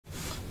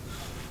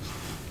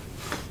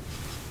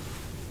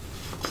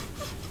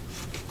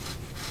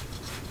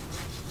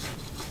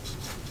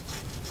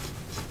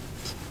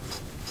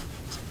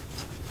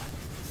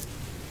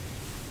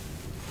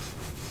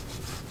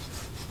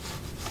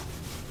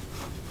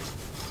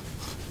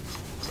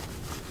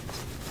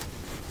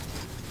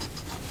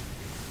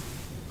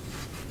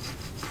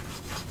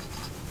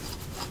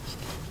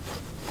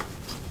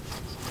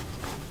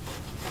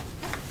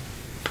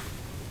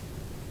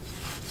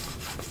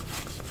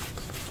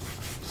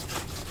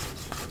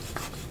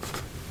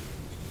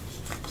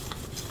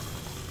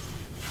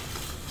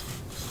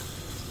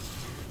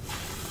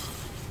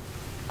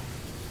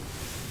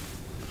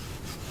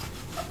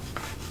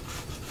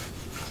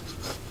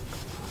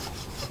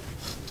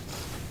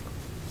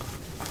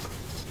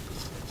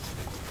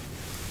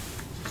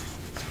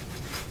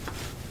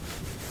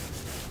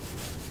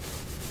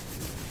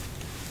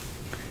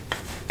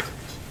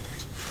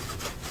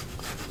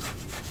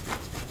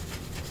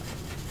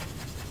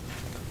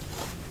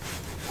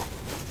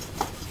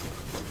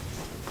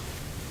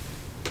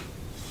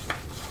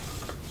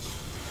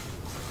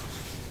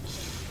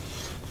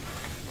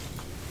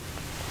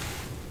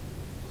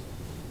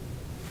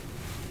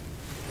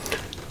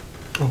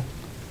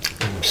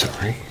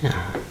sorry.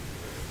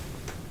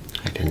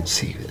 I didn't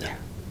see you there.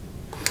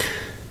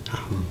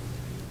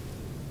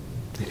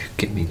 If you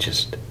give me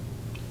just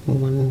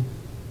one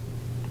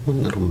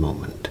little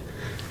moment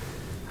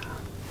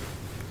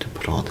to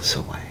put all this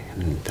away,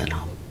 and then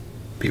I'll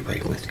be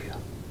right with you.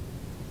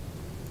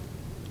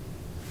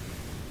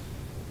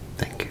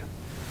 Thank you.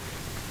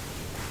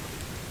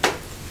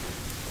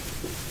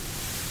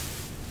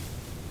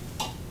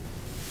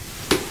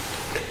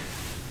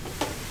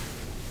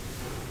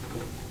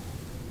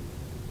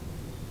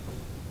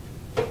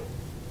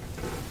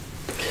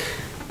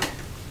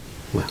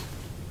 Well,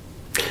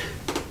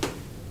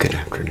 good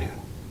afternoon.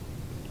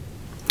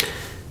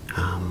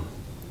 How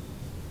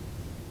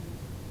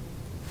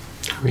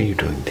are you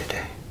doing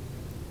today?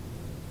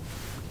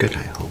 Good,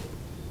 I hope.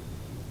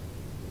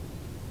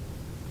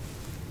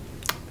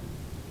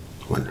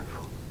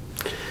 Wonderful.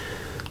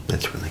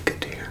 That's really good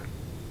to hear.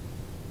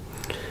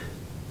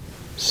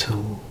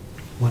 So,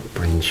 what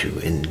brings you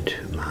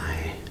into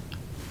my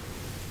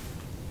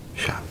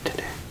shop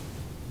today?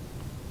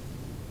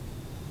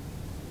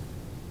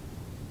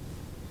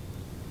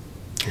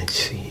 I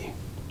see.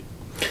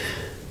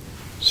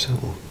 So,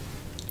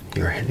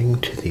 you're heading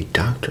to the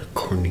Dr.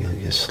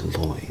 Cornelius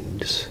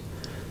Lloyd's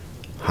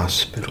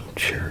Hospital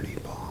Charity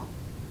Ball.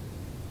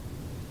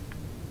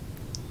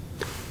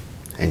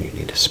 And you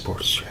need a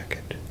sports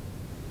jacket.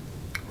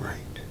 Right.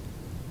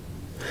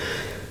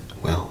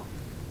 Well,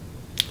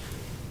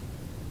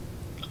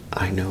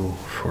 I know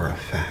for a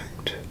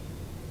fact,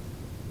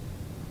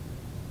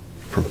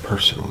 from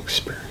personal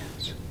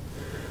experience,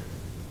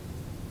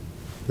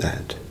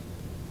 that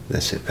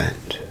this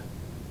event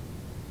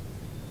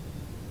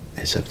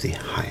is of the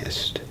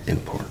highest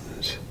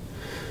importance.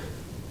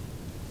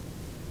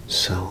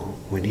 So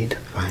we need to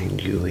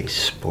find you a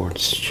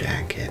sports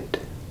jacket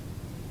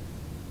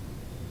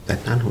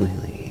that not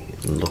only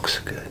looks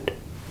good,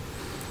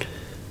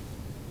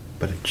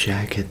 but a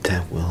jacket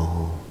that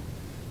will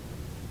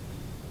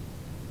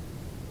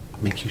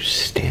make you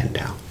stand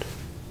out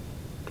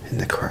in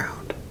the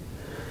crowd.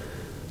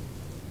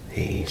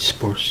 A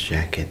sports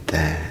jacket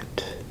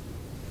that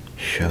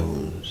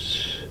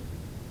shows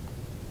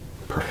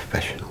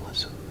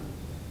professionalism,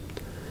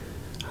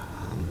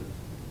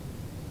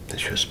 that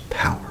shows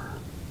power,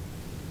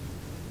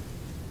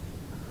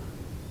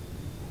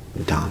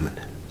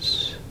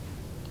 dominance.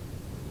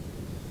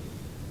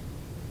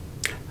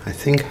 I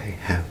think I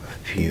have a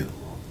few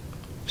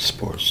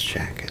sports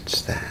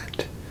jackets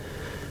that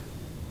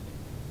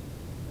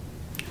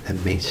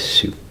may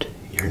suit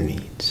your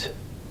needs.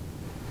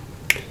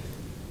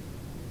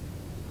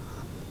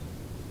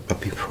 But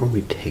before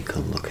we take a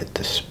look at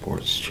the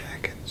sports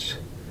jackets,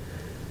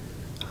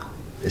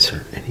 is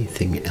there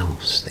anything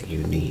else that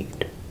you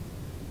need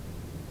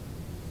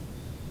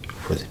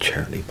for the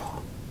charity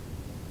ball?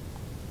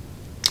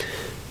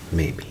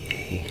 Maybe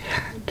a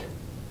hat.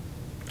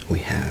 We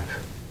have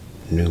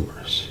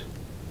numerous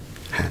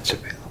hats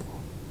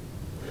available.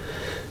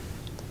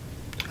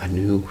 A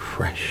new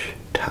fresh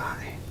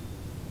tie.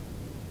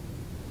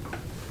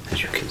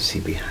 As you can see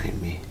behind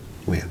me,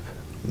 we have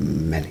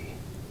many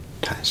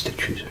ties to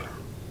choose from.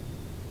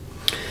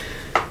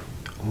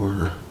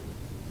 Or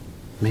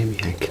maybe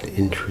I can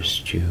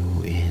interest you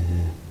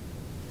in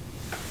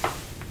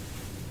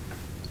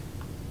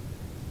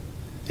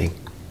a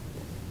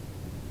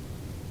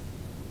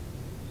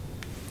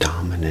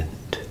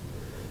dominant,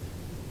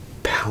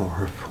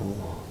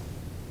 powerful,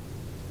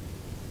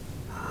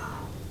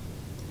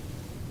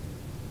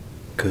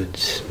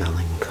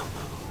 good-smelling cologne.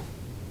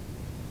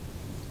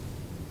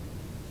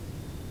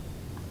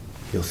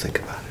 You'll think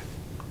about it.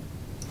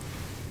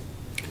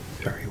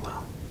 Very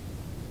well.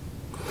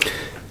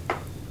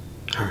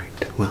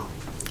 Alright, well,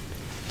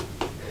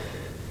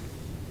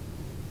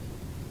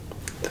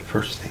 the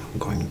first thing I'm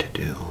going to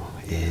do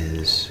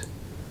is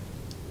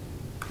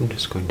I'm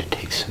just going to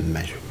take some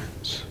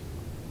measurements.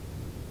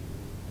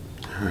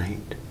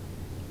 Alright.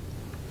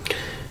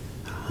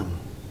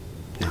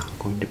 Now I'm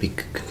going to be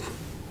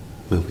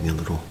moving a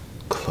little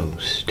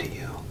close to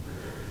you.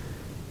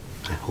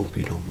 I hope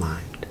you don't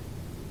mind.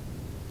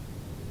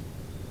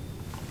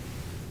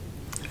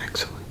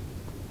 Excellent.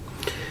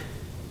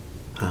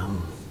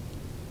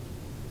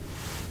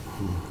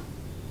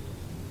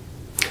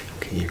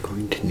 Okay, you're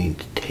going to need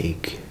to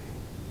take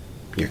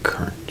your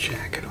current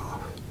jacket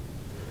off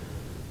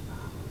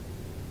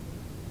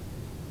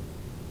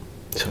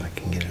so I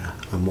can get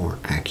a more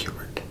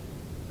accurate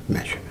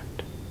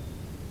measurement.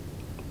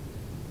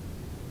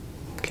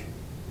 Okay.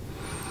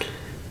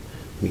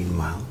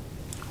 Meanwhile,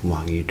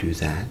 while you do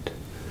that,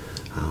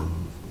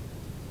 I'm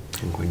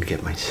going to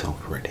get myself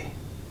ready.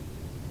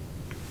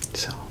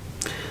 So,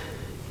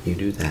 you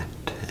do that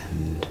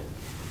and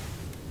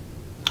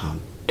I'll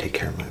take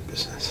care of my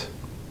business.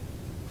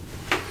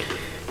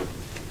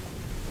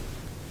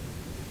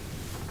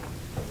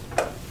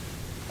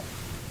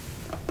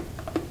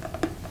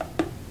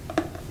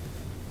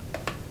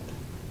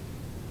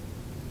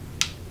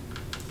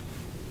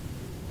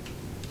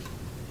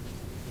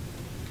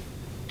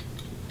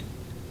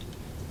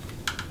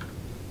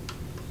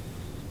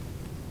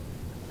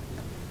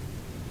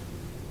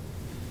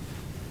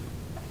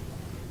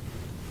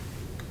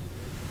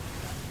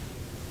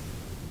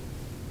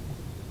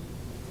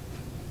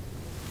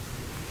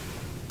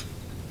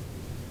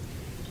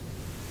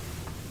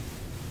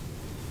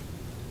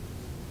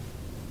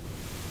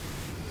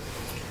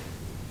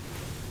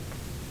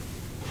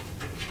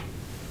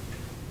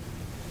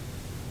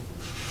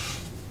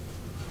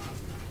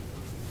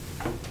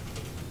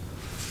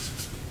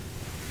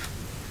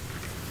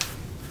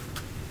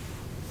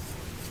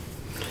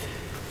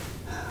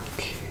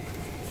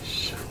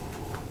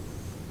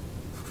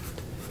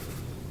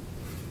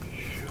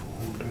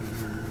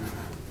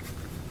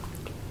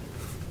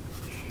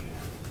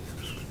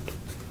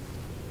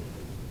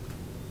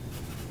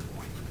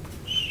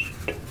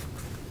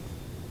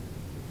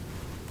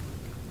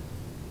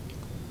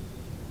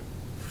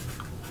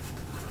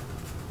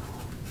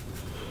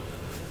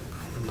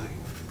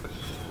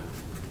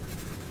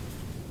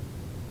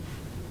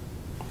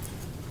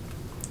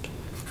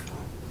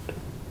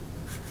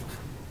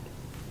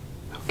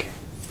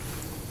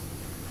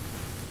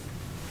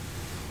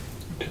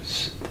 Just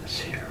sit this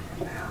here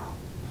for now.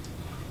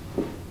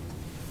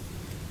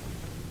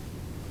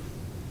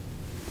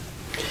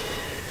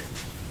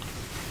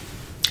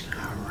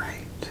 All right.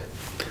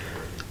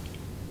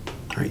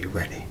 Are you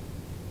ready?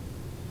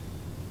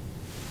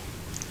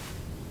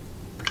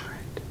 All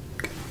right.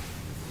 Good.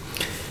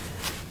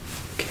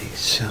 Okay,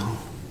 so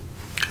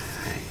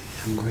I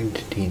am going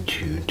to need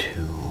you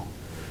to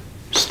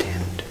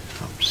stand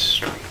up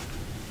straight,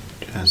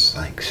 just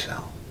like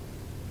so.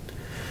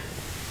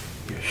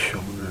 Your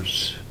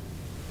shoulders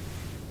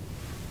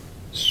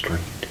straight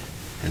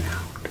and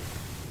out,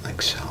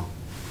 like so.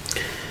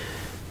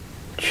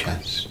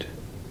 Chest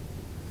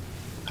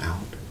out.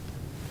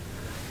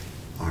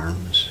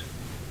 Arms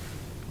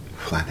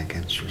flat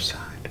against your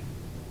side.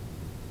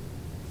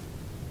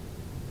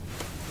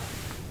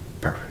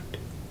 Perfect.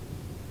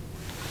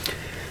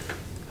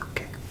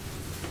 Okay.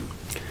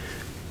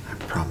 I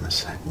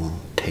promise I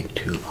won't take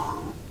too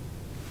long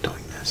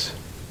doing this.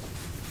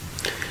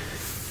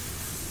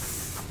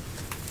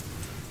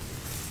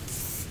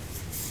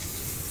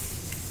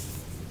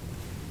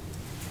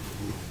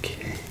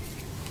 Okay.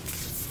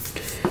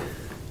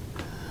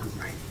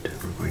 Alright,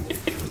 we're going to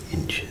do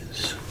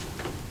inches.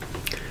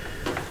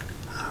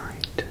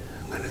 Alright,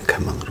 I'm going to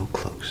come a little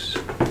close.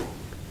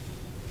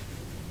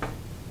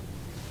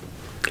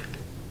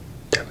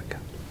 There we go.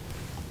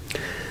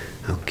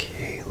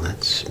 Okay,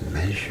 let's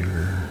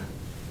measure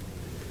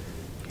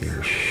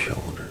your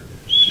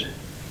shoulders.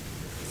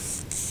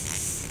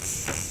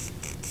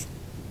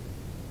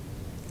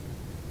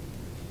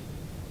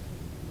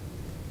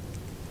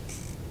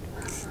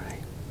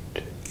 Alright.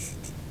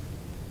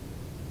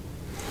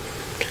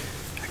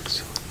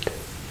 Excellent.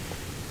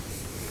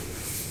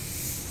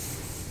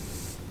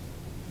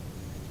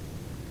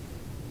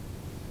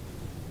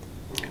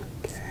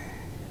 Okay.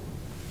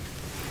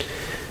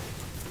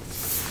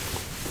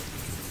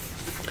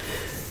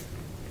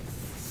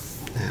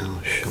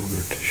 Now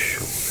shoulder to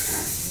shoulder.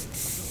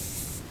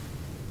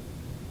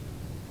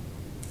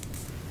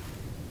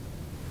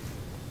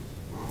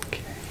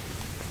 Okay.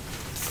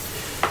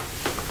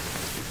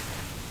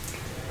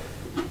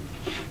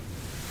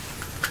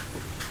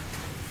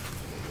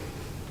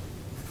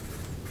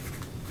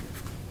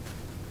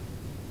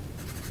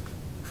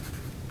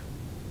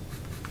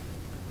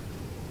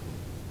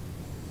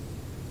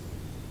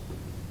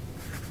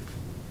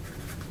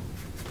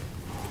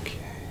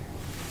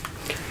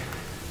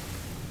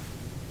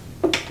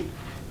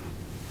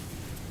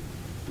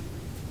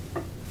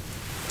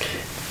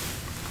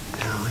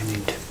 Now I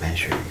need to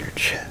measure your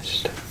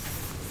chest.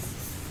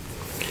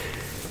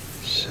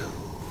 So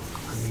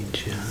let me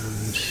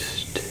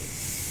just.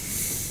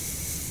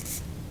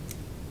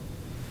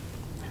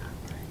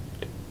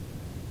 Alright.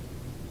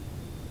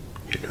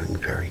 You're doing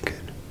very good.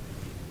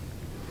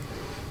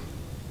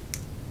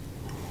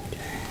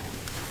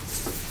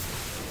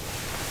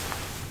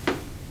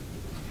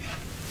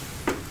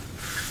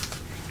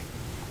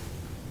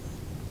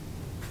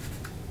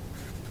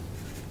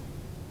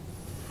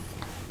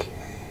 Okay.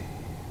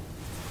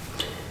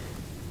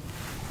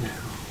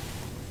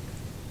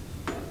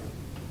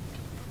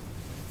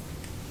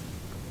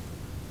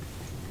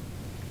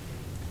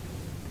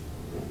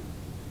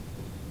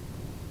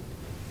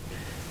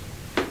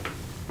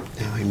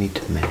 Now I need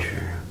to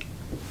measure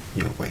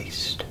your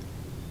waist.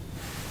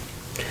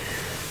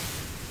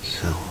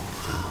 So,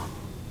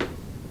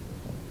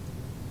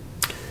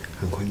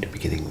 I'm going to be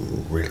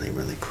getting really,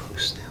 really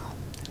close now.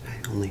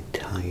 I only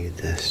tell you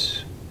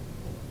this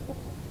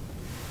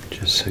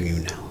just so you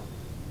know.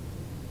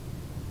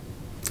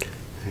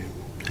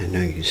 I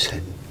know you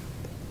said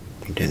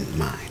you didn't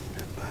mind,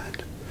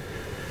 but,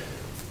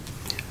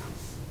 you know,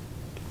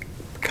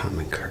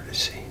 common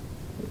courtesy.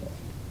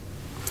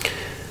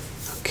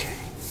 Okay,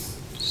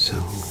 so,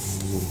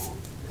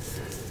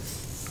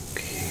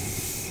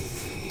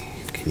 okay,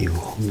 can you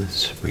hold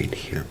this right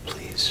here,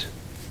 please?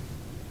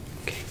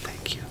 Okay,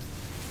 thank you.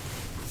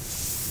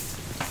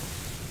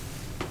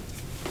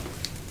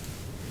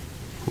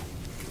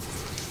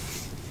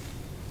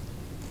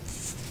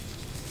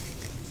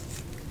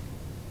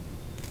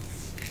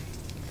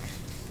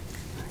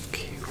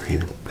 Okay,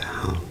 right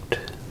about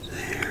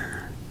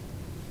there.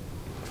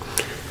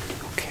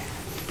 Okay.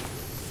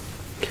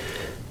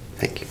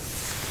 Thank you.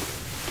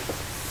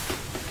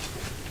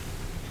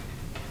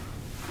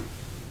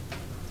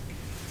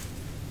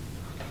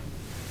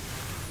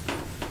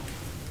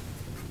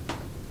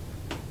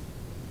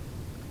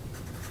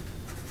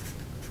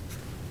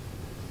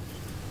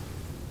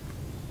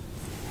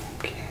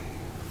 Okay.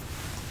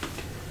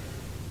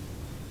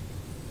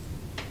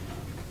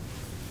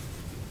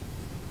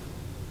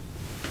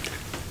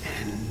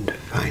 And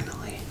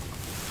finally,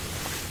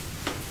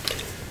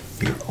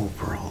 your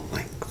overall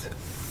length.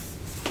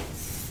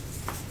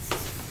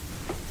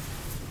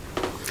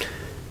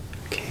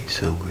 Okay,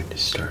 so I'm going to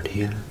start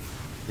here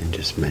and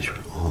just measure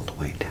all the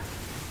way down.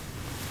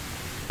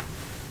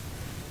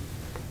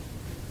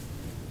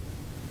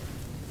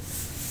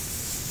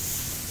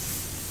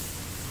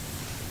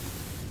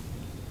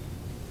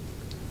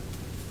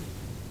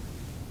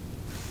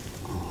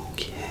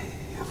 Okay.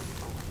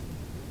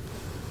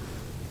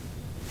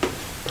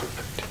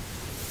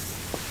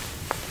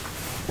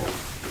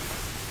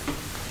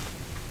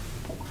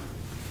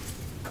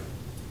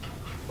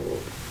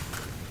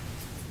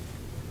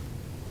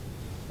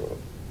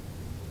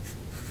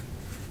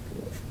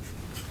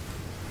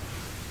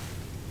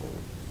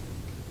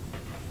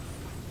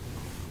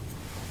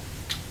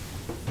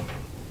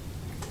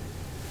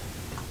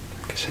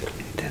 guess I don't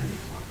need that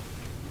anymore.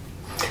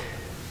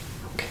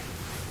 Okay.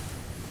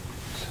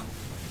 So.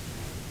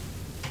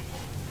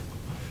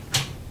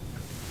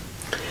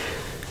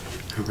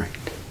 Alright.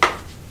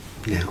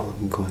 Now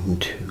I'm going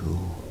to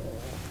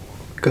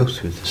go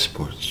through the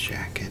sports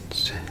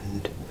jackets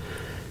and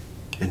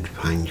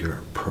find your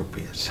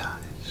appropriate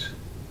size.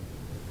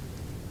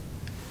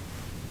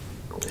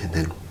 And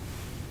then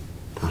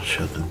I'll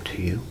show them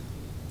to you.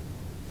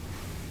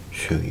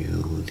 Show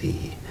you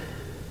the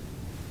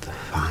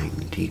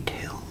fine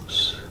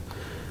details,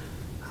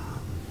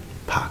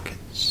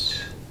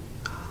 pockets,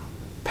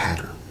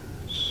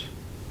 patterns,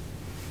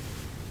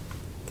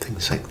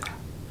 things like that,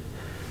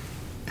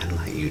 and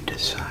let you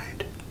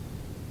decide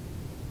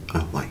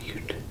on what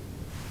you'd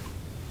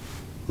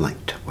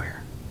like to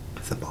wear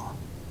to the ball.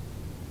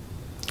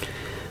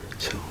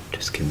 So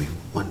just give me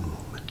one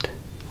moment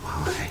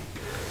while I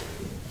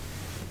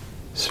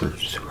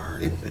search through our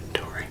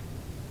inventory.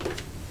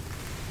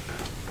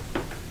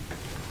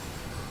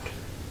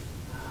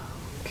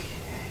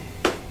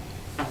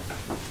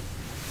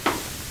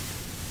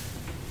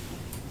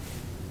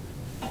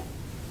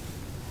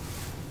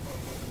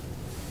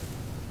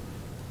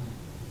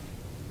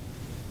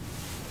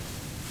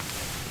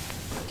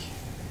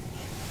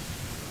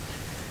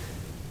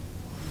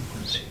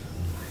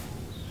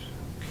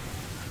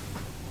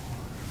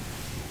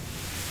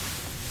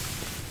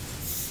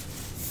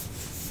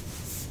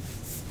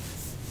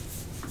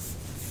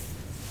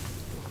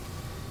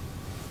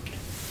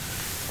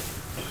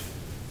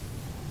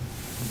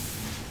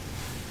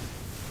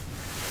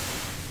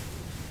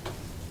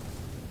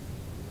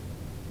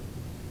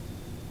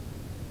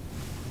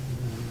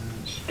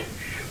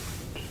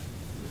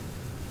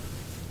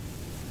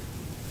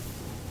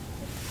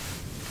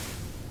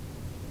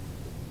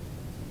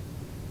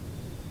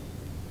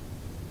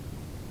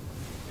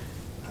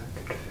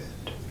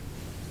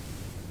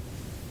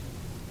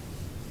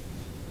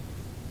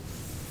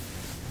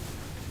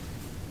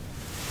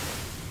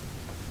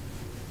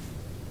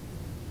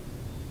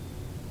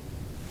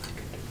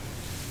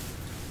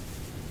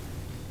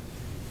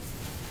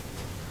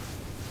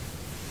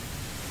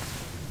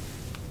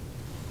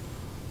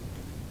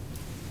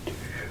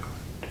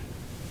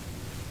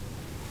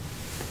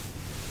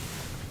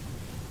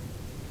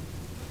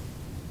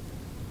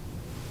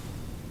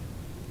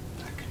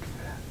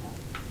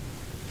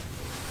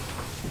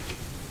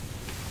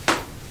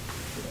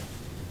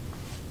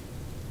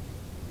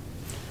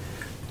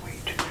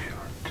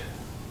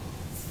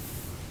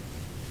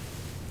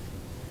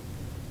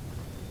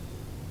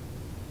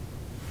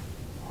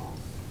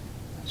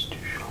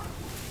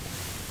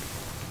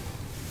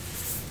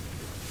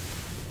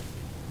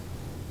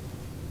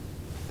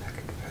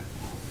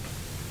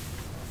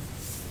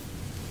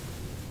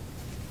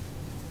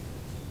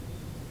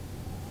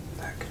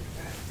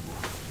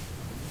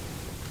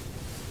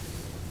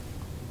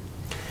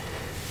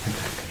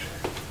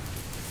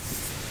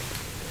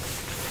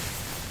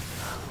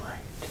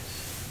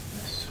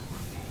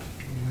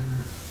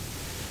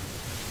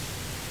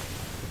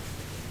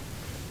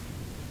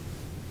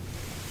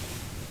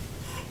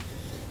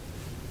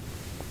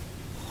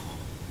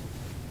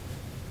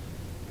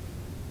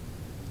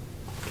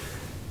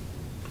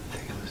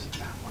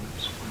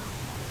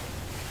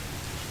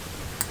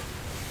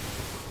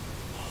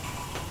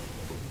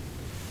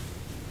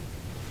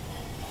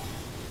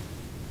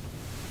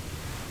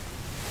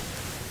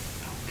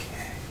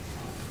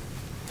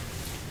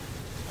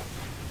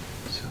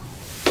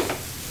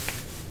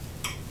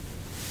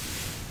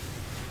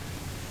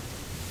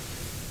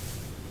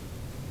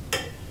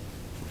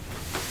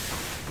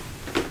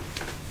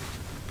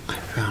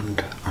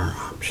 Found our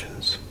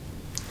options.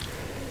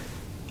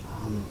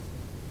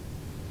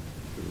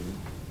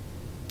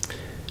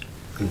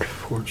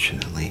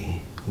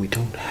 Unfortunately, we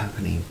don't have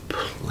any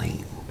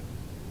plain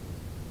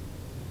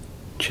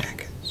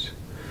jackets.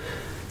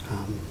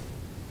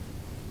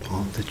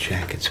 All the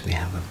jackets we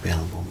have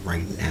available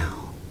right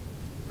now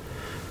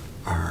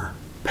are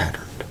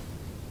patterned.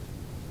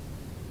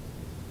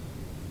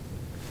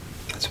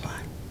 That's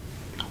fine.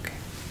 Okay.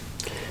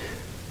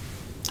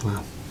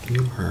 Well,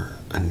 you are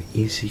an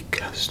easy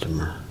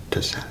customer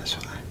to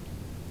satisfy.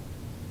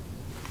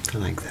 I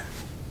like that.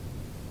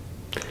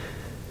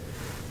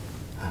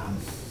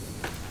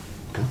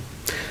 Well,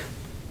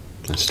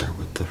 let's start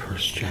with the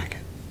first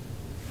jacket.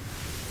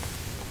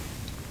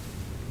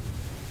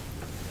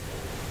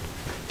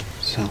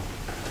 So,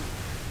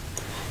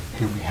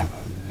 here we have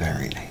a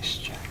very nice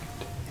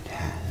jacket. It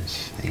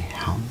has a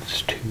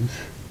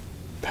houndstooth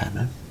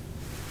pattern.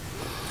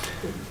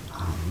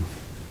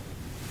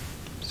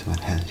 So it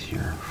has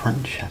your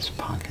front chest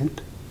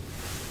pocket.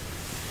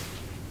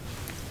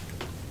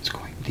 It's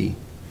quite deep.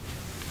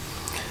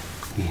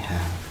 We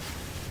have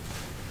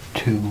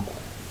two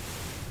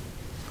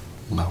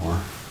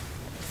lower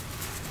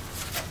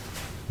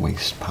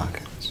waist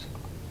pockets,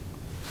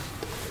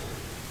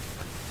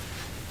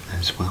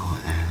 as well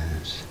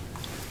as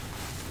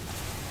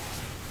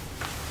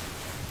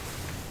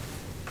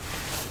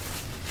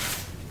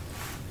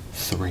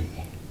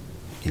three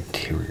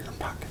interior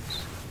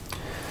pockets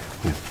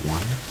with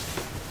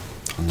one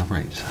on the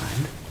right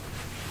side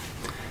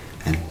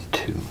and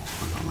 2 on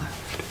the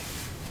left.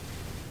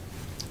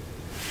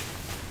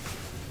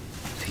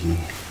 The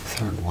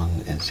third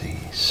one is a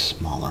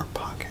smaller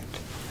pocket,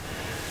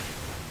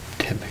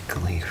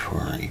 typically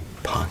for a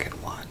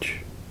pocket watch,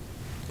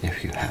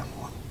 if you have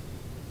one.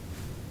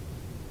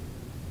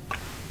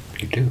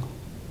 You do.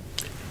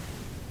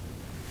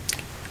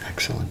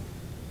 Excellent.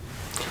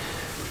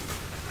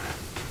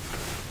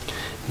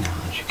 Now,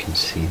 as you can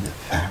see, the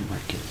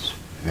fabric is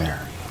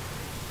very,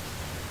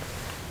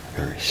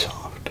 very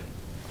soft.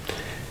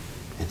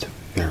 It's a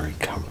very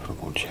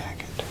comfortable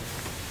jacket.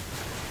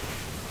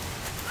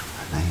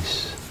 A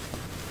nice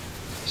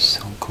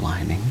silk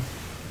lining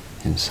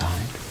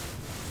inside.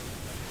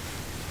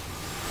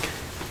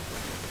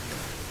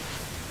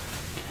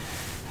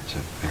 Has a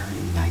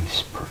very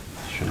nice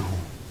professional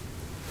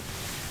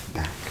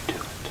back to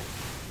it,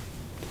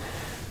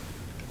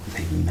 with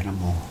a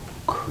minimal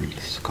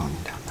crease going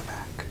down the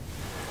back.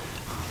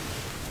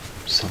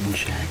 Some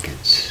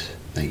jackets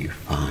that you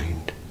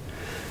find,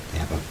 they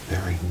have a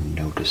very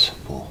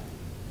noticeable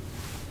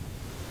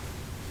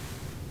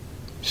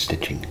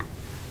stitching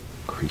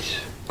crease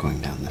going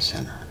down the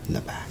center in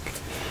the back.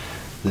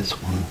 This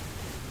one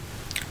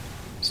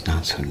is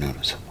not so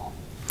noticeable,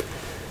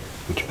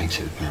 which makes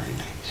it very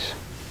nice.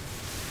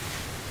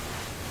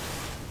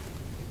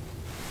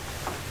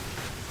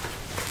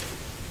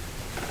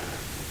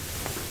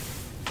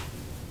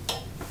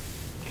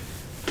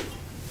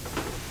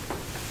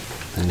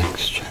 The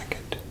next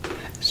jacket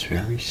is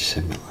very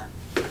similar.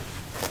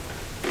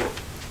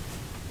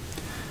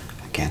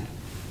 Again,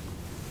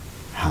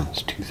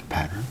 houndstooth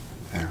pattern,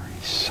 very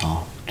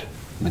soft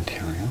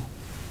material.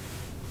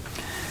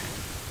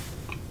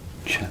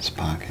 Chest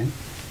pocket,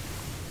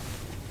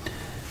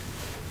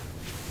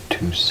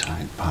 2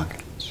 side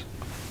pockets,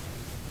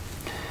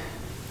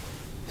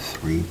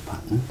 3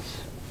 buttons,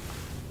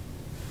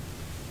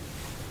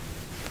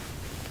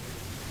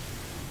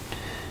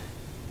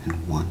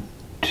 and 1,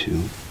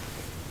 2,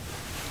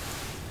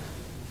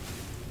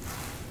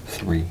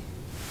 3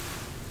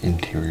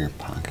 interior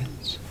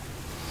pockets,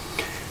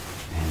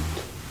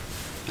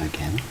 and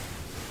again,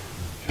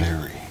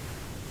 very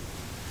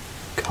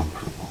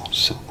comfortable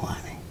silk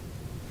lining.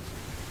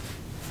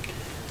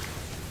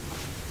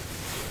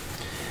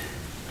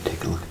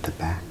 Take a look at the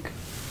back.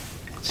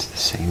 It's the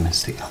same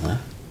as the other.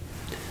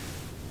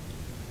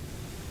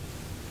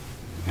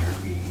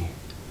 Very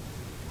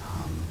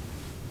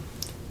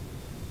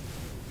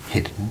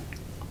hidden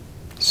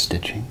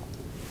stitching.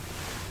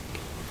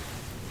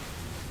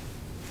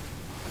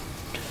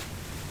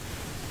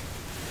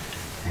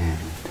 And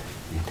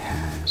it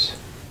has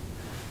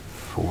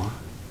 4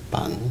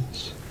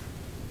 buttons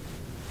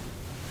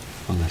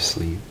on the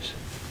sleeves.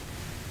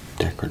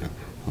 Decorative,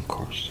 of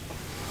course.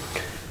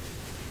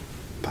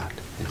 But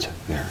it's a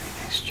very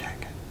nice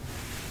jacket.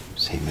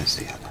 Same as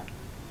the other.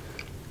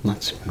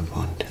 Let's move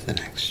on to the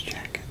next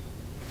jacket.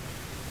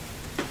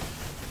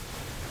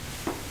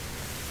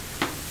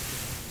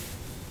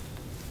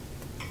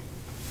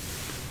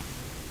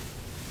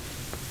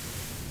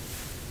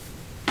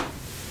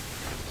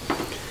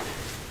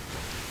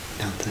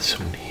 Now this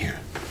one here,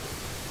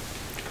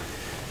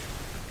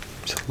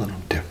 it's a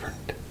little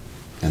different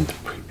than the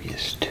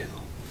previous 2.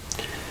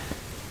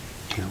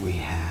 Here we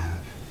have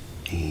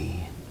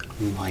a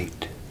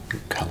light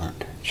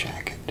colored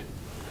jacket,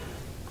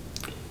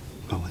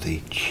 but with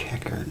a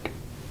checkered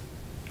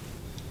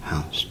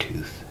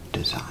houndstooth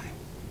design.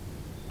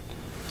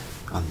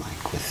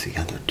 Unlike with the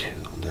other 2,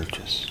 they're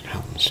just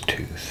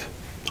houndstooth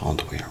all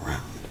the way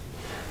around,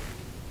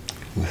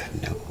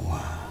 with no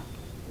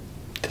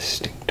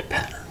distinct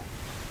pattern.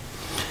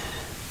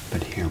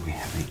 But here we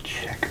have a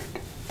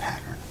checkered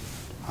pattern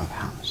of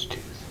houndstooth.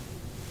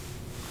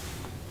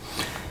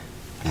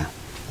 Now,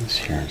 this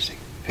here is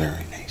a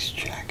very nice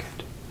jacket.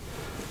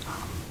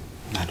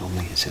 Not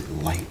only is it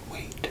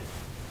lightweight,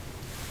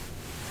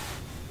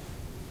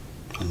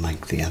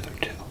 unlike the other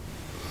 2,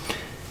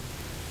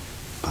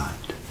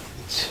 but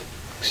it's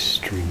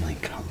extremely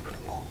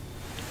comfortable,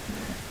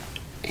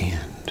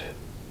 and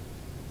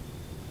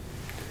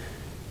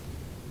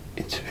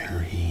it's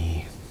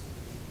very,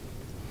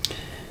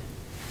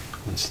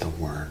 what's the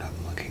word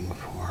I'm looking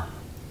for?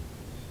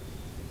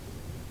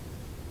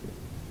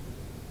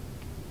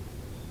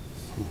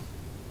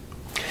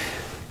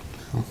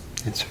 Well,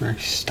 it's very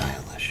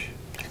stylish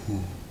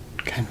and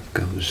kind of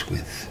goes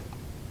with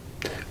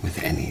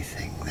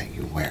anything that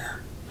you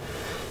wear.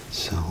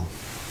 So,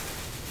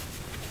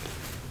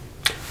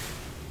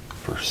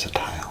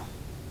 versatile.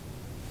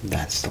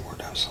 That's the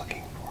word I was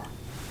looking for.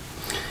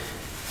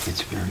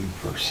 It's very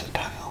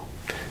versatile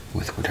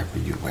with whatever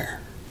you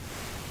wear.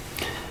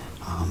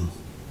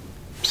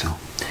 So,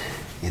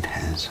 it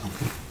has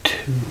only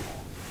 2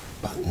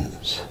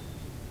 buttons.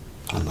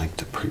 Unlike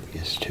the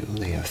previous 2,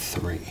 they have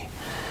 3.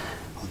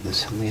 Well,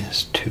 this only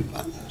has 2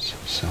 buttons,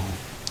 so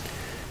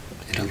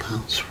it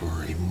allows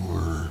for a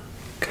more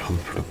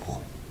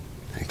comfortable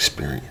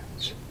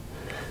experience,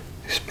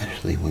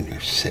 especially when you're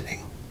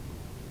sitting.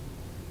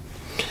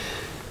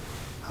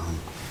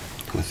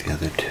 With the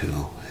other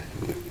 2,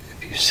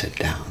 if you sit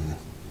down,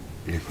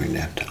 you're going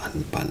to have to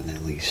unbutton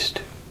at least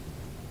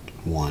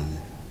one,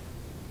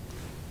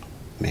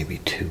 maybe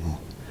two,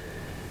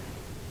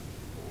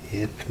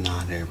 if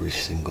not every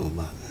single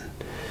button.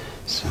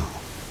 So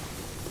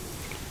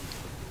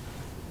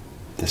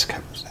this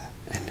covers that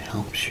and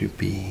helps you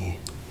be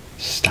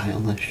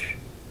stylish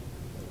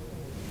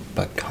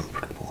but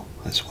comfortable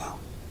as well.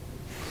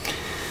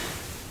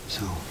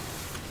 So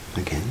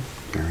again,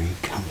 very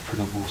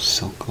comfortable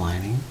silk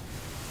lining.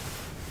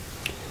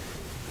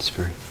 It's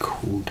very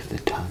cool to the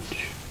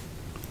touch,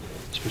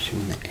 especially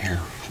when the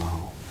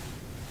airflow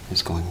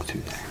is going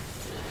through there.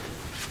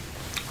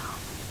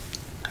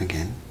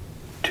 Again,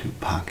 2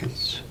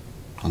 pockets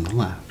on the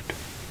left,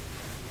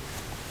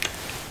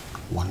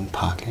 1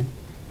 pocket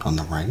on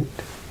the right,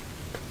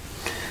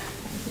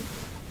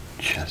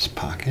 chest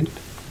pocket,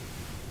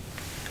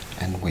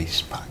 and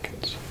waist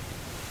pockets.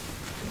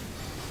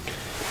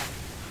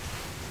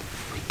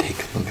 If we take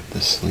a look at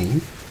the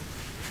sleeve,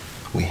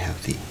 we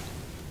have the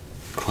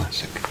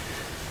classic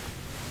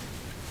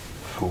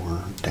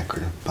 4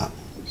 decorative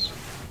buttons.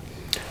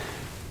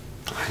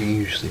 I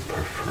usually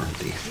prefer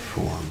the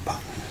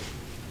 4-button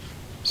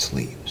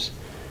sleeves.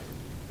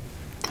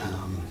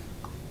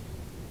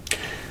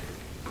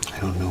 I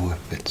don't know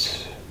if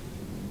it's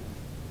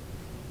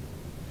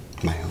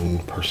my own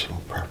personal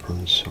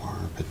preference or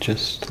if it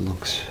just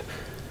looks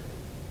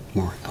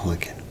more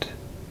elegant,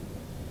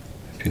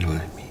 if you know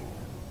what I mean.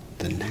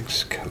 The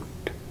next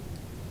coat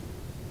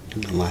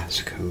and the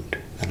last coat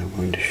that I'm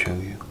going to show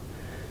you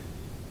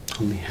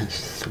only has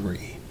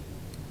 3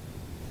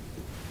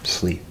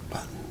 sleeve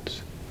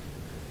buttons.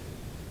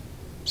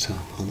 So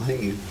I'll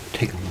let you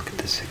take a look at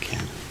this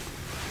again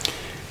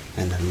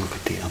and then look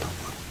at the other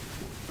one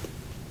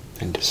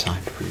and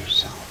decide for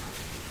yourself.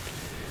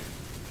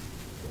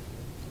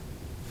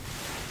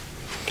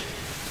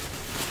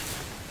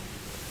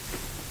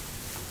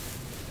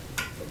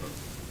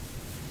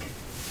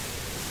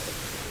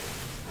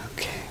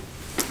 Okay,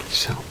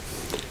 so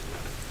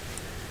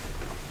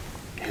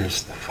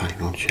here's the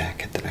final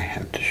jacket that I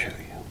have to show you.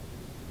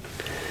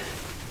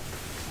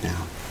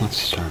 Now, let's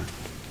start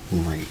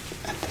right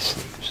at the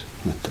sleeves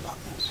with the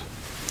buttons.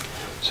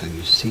 So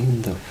you've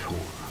seen the 4.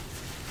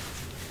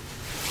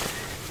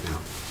 Now,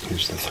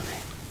 here's the 3.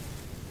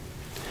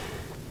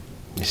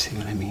 You see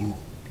what I mean?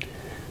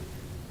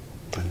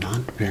 They're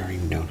not very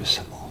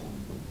noticeable.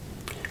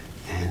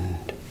 And,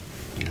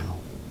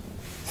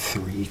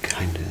 3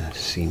 kind of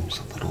seems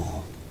a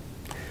little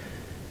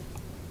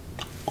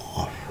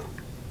off.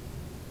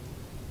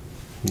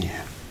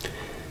 Yeah.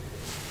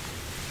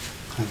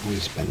 I've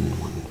always been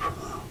one for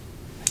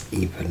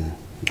even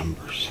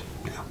numbers,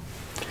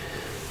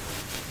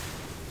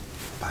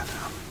 But,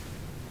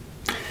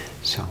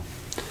 so,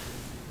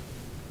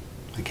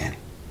 again,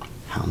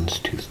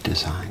 houndstooth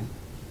design,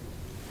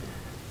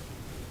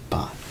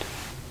 but,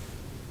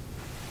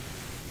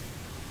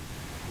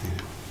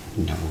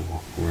 no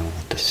real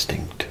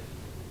distinct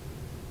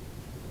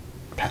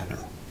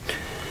pattern.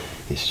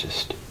 It's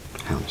just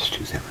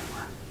houndstooth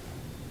everywhere.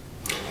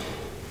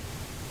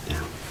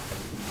 Now,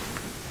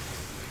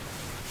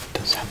 it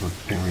does have a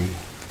very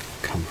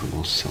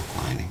comfortable silk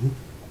lining,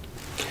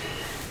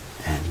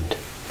 and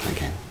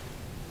again,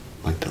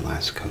 like the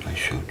last coat I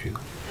showed you,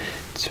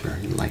 it's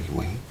very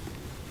lightweight,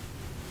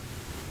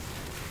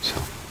 so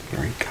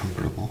very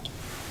comfortable,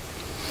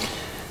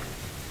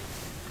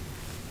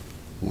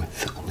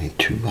 with only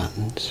 2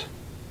 buttons.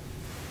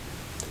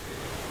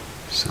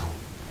 So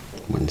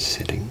when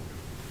sitting,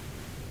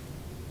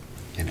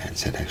 it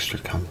adds that extra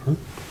comfort.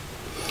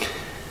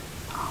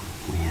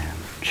 We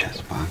have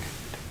chest pocket,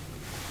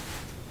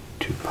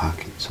 2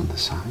 pockets on the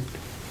side.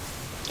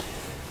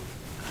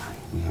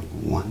 We have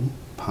 1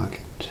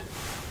 pocket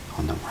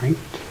on the right,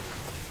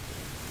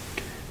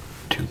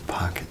 2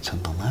 pockets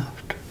on the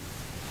left,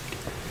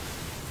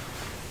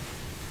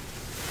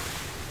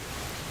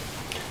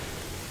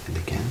 and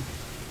again,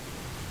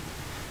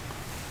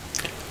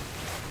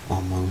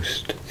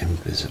 almost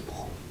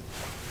invisible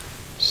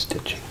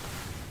stitching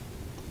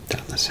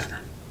down the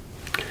center.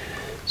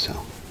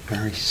 So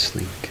very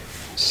sleek,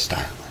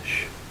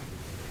 stylish,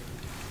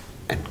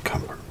 and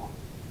comfortable.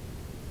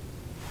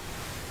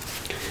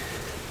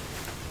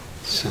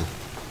 So,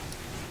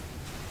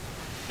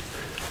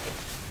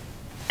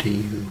 do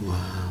you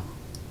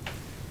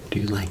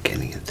like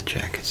any of the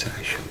jackets that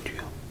I showed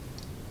you?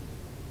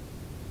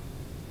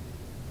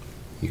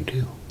 You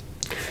do?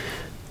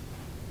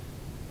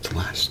 The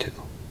last 2.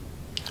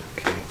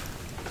 Okay.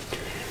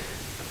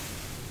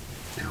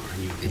 Now, are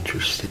you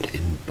interested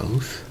in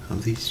both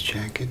of these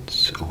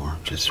jackets or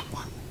just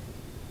one?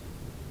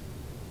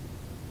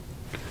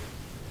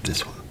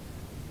 This one.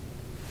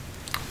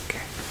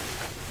 Okay.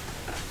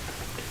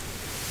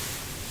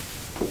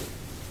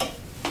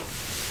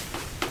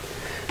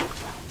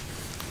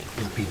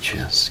 Let me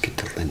just get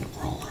the lint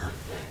roller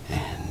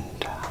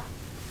and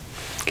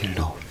get it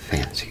all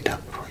fancied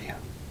up for you.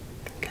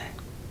 Okay.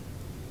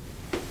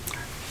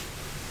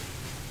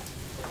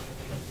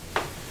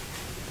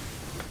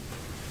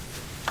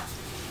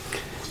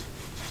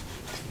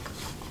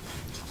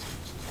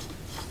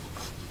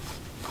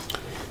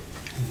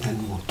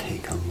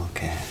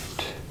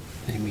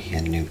 me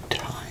a new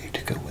tie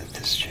to go with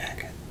this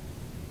jacket.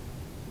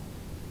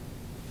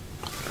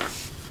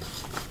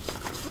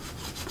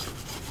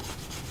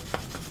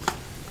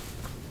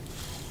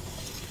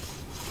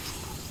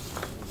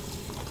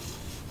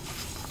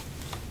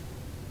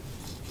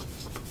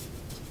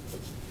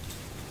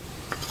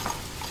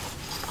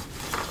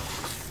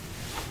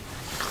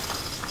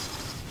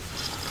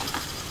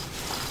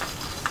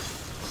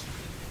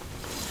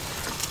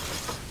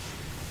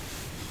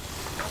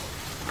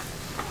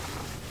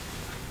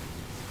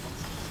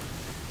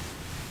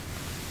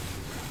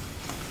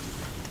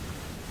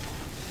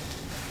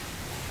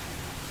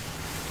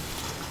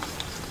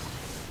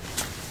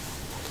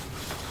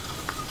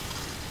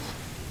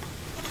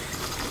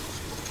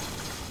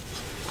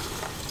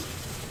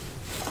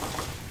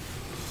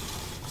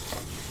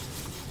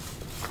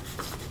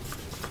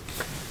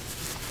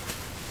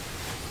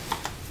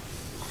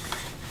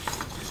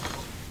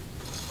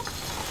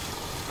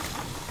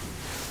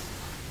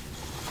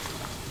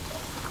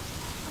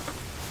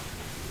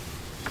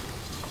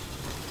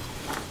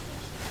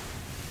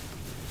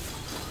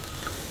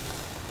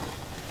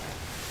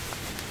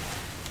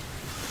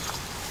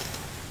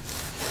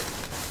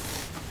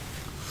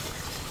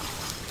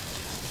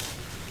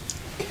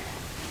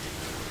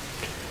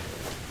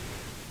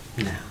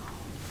 Now,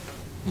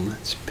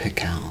 let's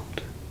pick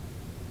out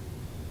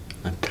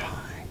a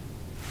tie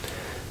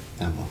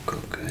that will go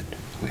good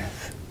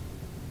with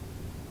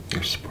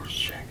your sports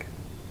jacket.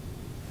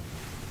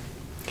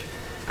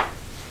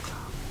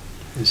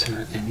 Is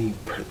there any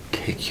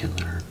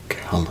particular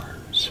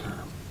colors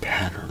or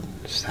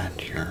patterns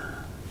that you're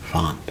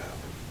fond of?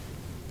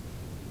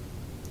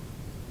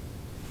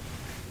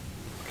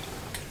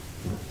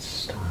 Let's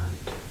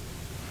start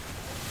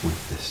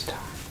with this tie.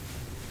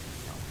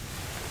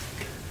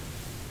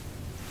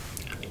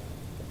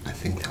 I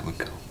think that would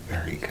go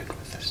very good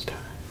with this tie,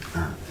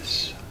 or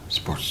this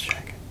sports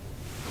jacket.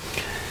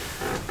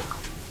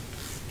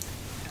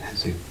 It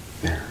has a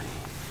very,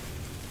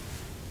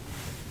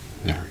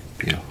 very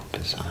beautiful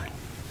design,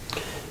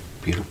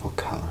 beautiful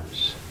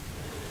colors.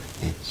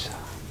 It's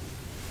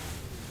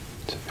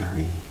a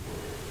very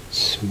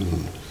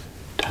smooth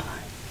tie.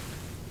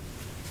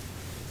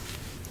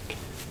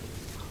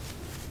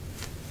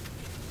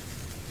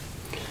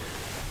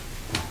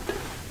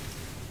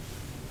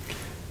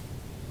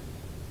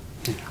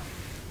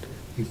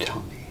 You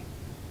tell me.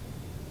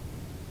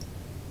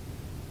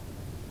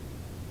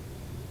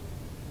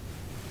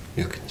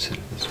 You'll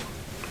consider this one.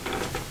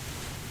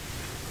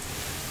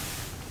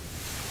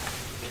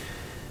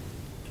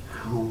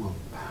 How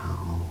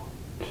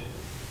about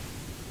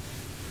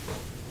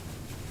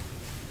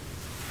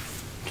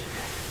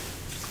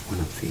one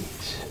of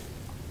these?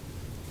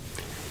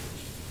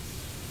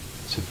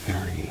 It's a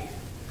very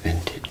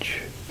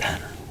vintage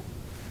pattern,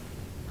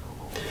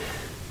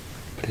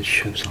 but it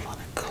shows a lot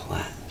of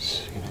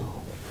class, you know.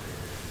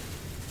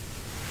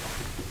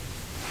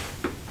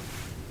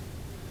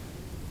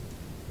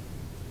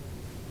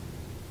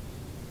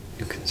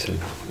 You consider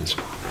that one as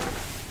well.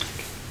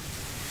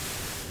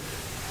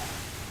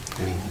 I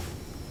mean,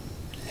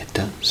 it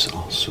does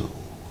also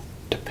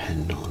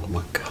depend on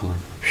what color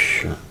of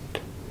shirt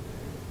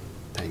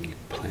that you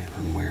plan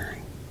on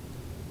wearing.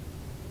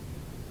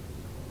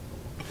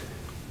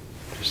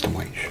 Just a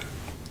white shirt.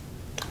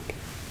 Okay.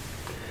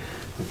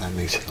 Well, that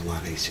makes it a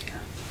lot easier.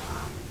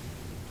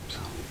 So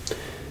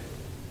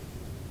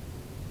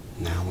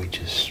now we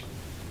just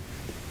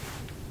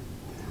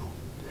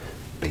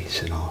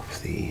base it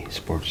off the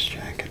sports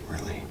jacket,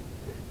 really,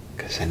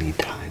 because any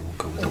tie will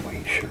go with a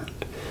white shirt.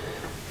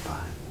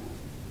 But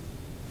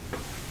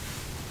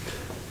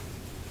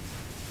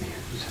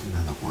here's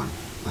another one,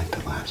 like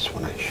the last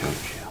one I showed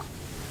you.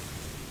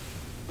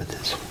 But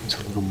this one's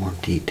a little more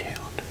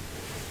detailed.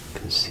 You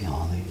can see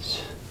all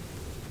these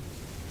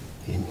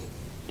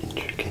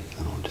intricate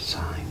little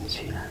designs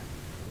here.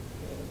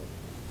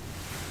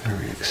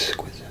 Very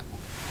exquisite.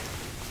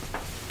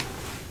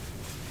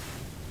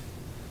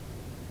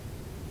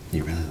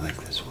 You really like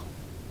this one?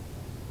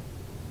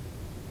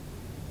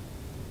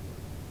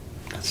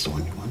 That's the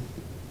one you want?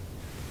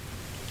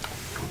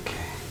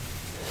 Okay.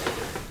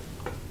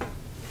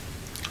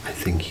 I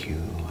think you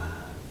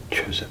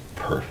chose a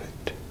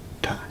perfect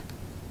tie.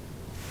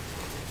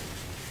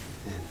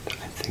 And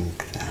I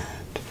think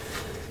that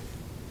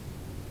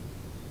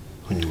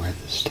when you wear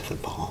this to the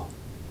ball,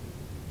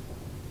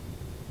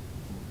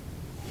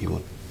 you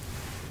will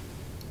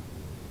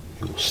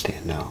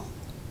stand out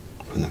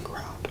from the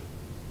crowd.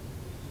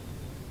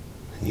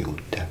 And you will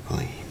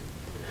definitely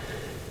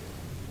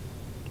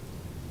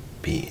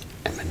be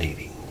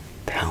emanating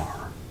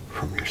power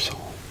from your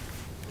soul.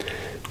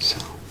 So,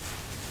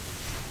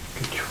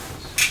 good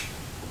choice.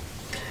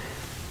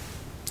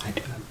 I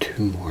do have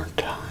two more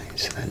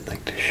ties that I'd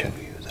like to show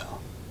you, though,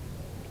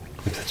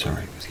 if that's all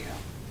right with you.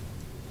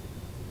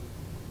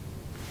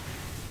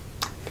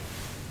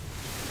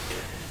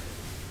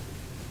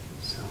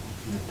 So,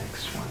 the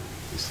next one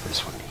is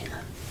this one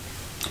here.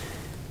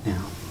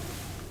 Now,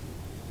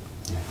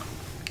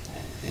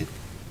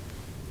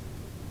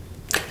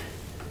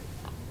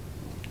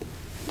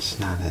 it's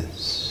not not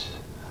as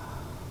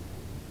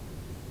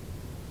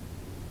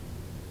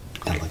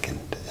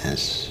elegant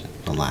as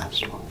the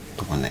last one,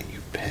 the one that you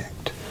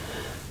picked,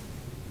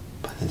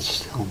 but it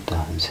still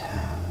does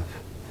have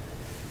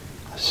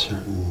a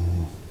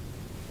certain,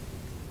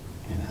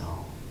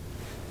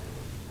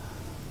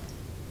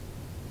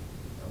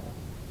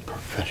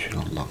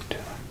 professional look to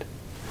it.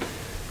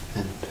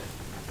 And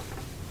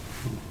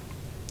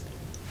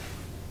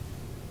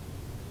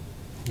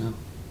no.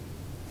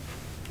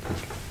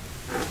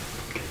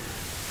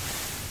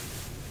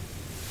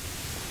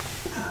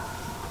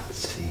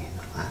 Let's see,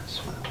 the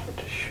last one I want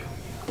to show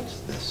you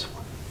is this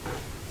one.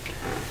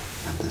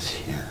 Now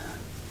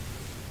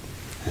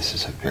this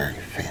is a very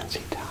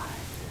fancy tie.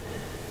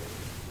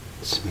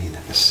 It's made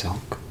out of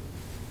silk.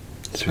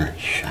 It's very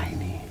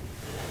shiny.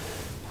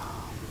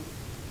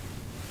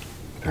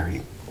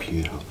 Very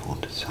beautiful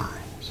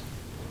designs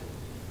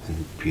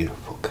and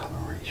beautiful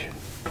coloration.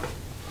 And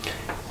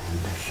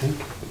I think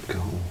it would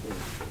go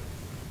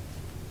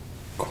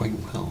quite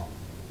well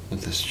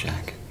with this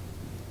jacket.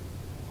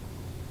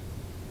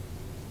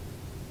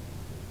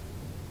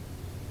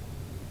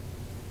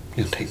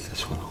 You'll take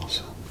this one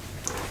also.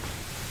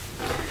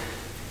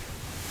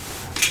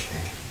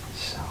 Okay,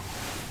 so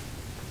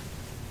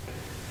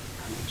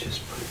let me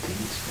just put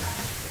these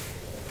back.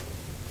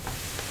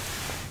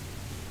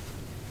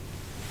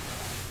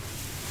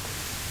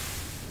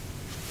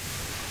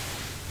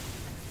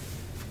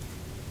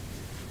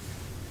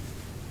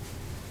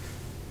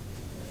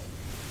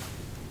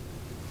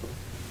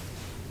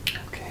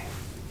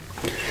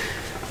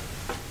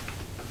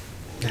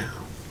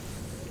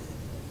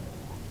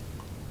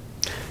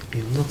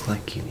 You look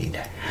like you need a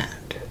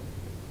hat.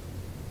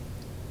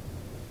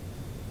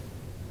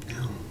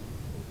 Now,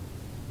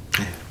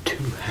 I have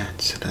two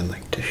hats that I'd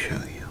like to show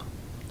you.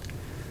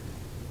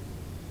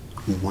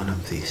 One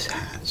of these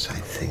hats I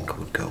think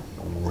would go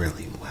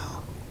really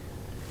well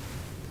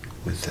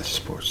with this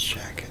sports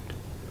jacket.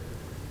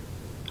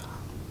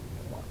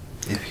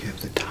 If you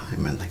have the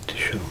time, I'd like to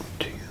show it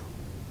to you.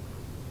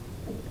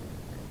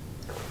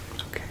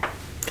 Okay,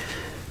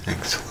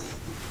 excellent.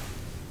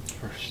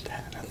 First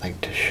hat I'd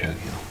like to show you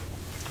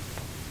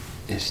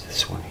is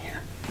this one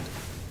here.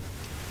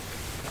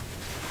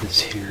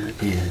 This here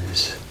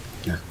is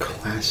your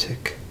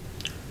classic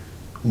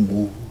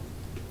wool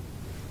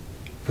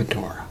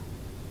fedora,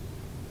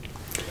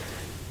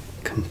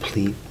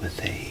 complete with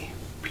a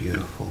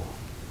beautiful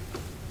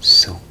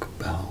silk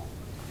bell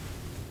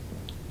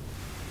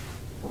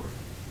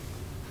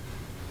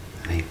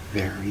and a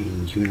very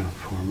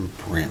uniform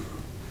brim.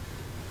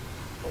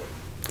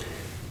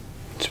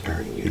 It's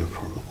very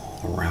uniform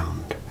all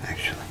around,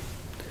 actually.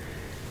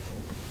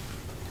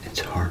 It's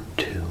hard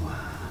to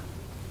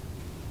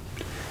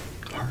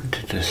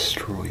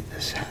destroy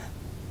this hat.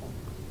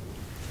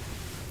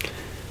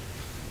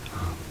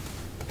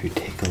 If you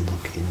take a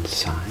look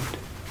inside,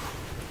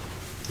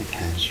 it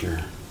has your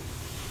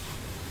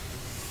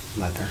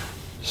leather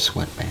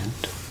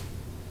sweatband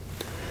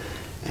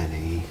and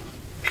a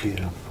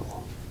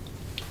beautiful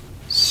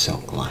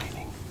silk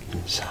lining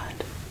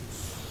inside.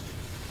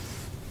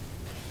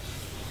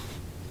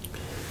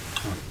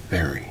 A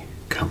very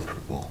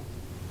comfortable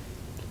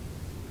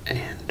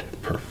and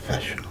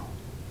professional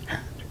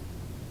hat.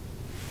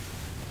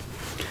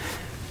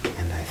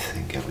 And I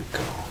think it would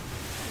go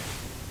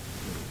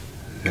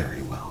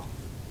very well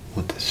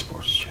with this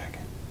sports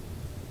jacket.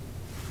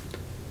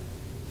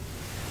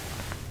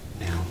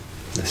 Now,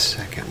 the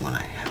second one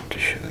I have to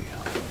show you.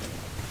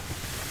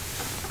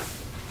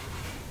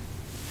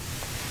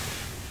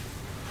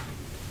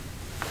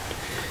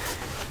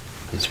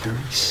 It's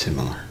very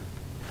similar,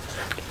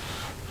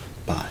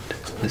 but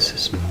this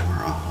is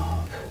more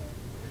of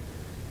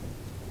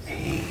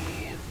a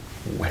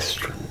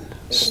Western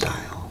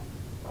style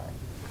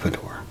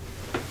fedora.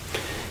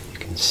 You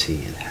can see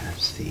it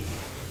has the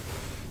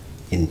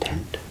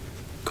indent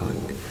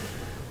going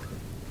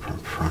from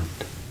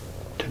front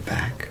to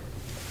back.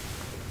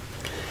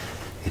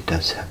 It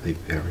does have a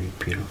very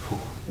beautiful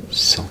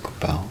silk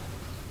bell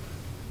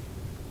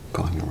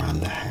going around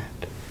the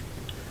hat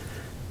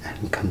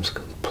and comes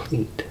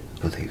complete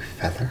with a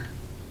feather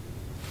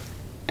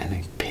and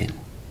a pin.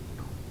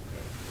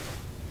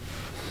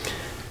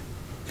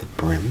 The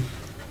brim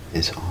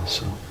is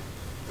also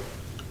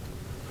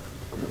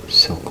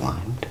silk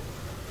lined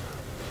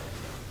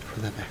for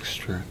that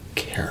extra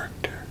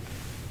character.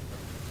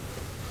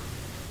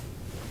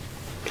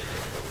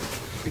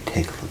 If we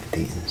take a look at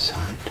the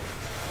inside,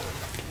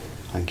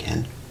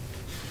 again,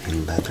 a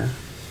leather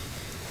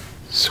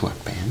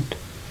sweatband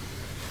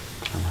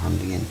around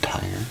the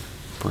entire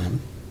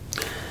brim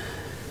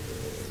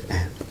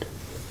and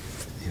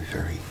a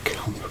very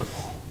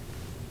comfortable,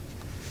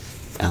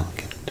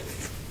 elegant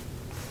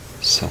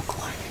silk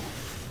lining.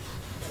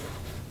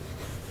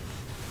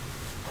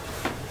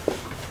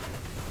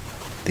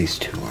 These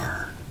two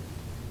are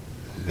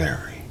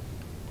very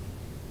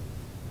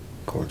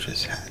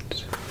gorgeous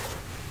hats,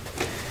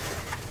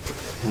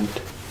 and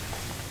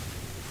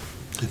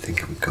I think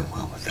it would go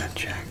well with that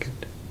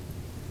jacket,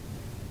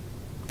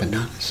 but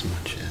not as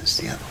much as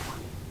the other one.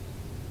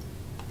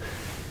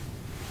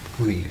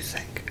 What do you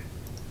think?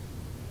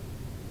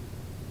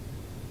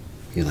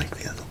 You like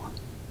the other one?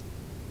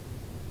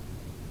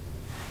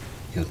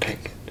 You'll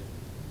take it.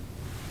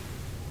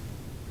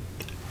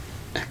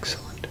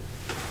 Excellent.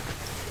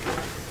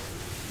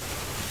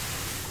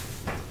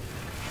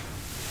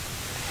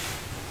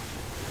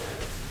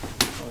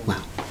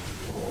 Well,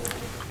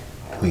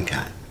 we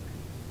got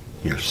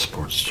your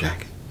sports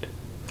jacket.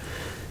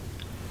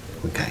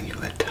 We got you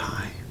a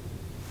tie,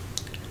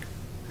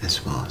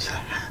 as well as a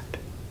hat.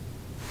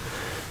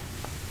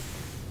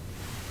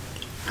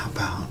 How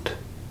about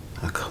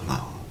a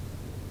cologne?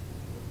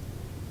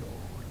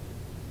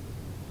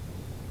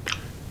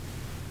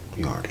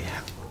 You already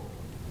have one.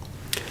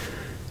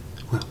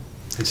 Well,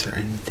 is there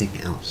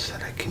anything else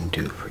that I can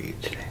do for you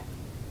today?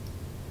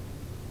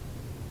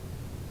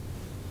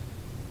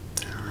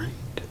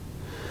 Alright.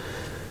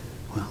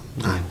 Well,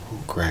 I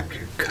will grab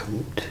your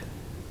coat,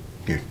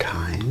 your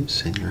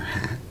ties, and your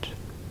hat,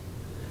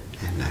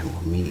 and I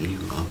will meet you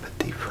up at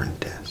the front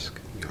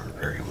desk. You're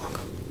very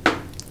welcome.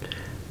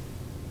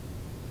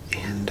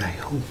 And I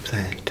hope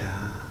that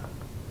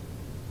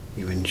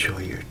you enjoy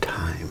your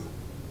time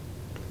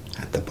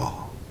at the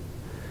ball.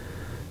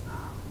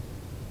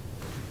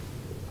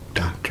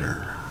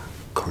 Dr.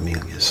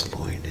 Cornelius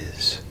Lloyd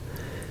is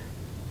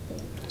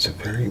a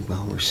very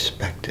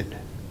well-respected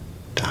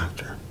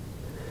doctor,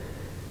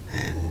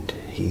 and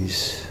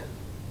he's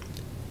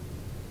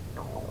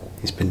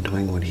been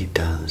doing what he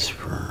does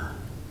for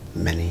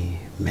many,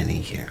 many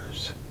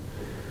years.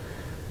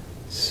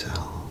 So,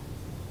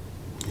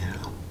 you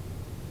know,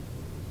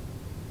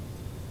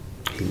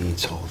 he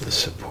needs all the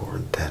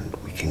support that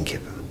we can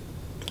give him.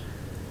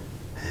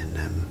 And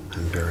I'm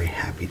very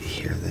happy to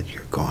hear that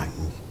you're going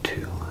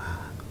to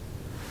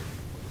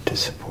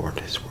support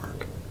his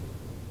work.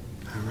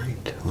 All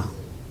right, well,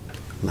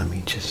 let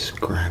me just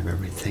grab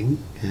everything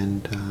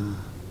and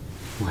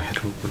we'll head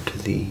over to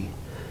the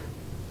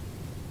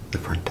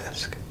front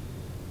desk.